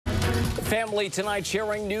Family tonight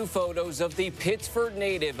sharing new photos of the Pittsford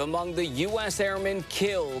native among the U.S. airmen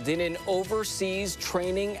killed in an overseas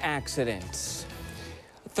training accident.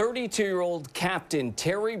 32-year-old Captain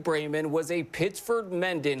Terrell Brayman was a Pittsford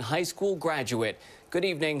Mendon High School graduate. Good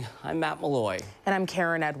evening. I'm Matt Malloy. And I'm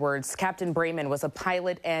Karen Edwards. Captain Brayman was a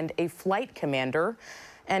pilot and a flight commander.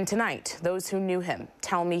 And tonight, those who knew him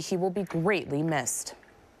tell me he will be greatly missed.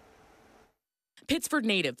 Pittsford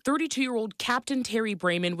native 32-year-old Captain Terrell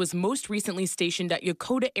Brayman was most recently stationed at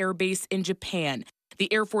Yokota Air Base in Japan.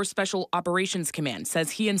 The Air Force Special Operations Command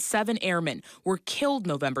says he and 7 airmen were killed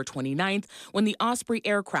November 29th when the Osprey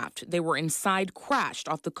aircraft they were inside crashed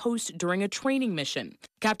off the coast during a training mission.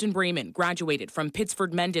 Captain Brayman graduated from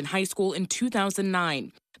Pittsford Mendon High School in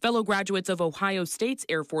 2009. Fellow graduates of Ohio State's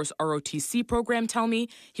Air Force ROTC program tell me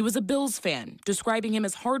he was a Bills fan, describing him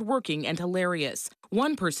as hardworking and hilarious.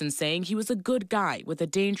 One person saying he was a good guy with a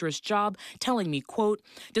dangerous job, telling me, quote,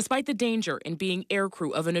 despite the danger in being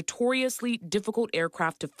aircrew of a notoriously difficult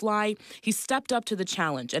aircraft to fly, he stepped up to the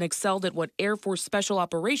challenge and excelled at what Air Force Special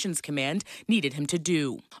Operations Command needed him to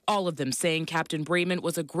do. All of them saying Captain Brayman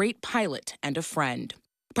was a great pilot and a friend.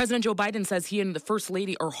 President Joe Biden says he and the First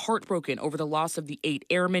Lady are heartbroken over the loss of the 8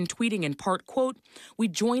 airmen, tweeting in part, quote, we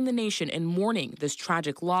join the nation in mourning this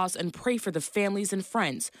tragic loss and pray for the families and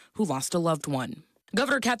friends who lost a loved one.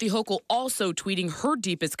 Governor Kathy Hochul also tweeting her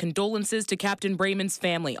deepest condolences to Captain Brayman's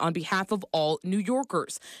family on behalf of all New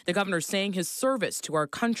Yorkers. The governor saying his service to our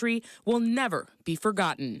country will never be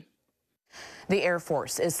forgotten. The Air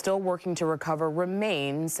Force is still working to recover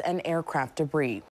remains and aircraft debris.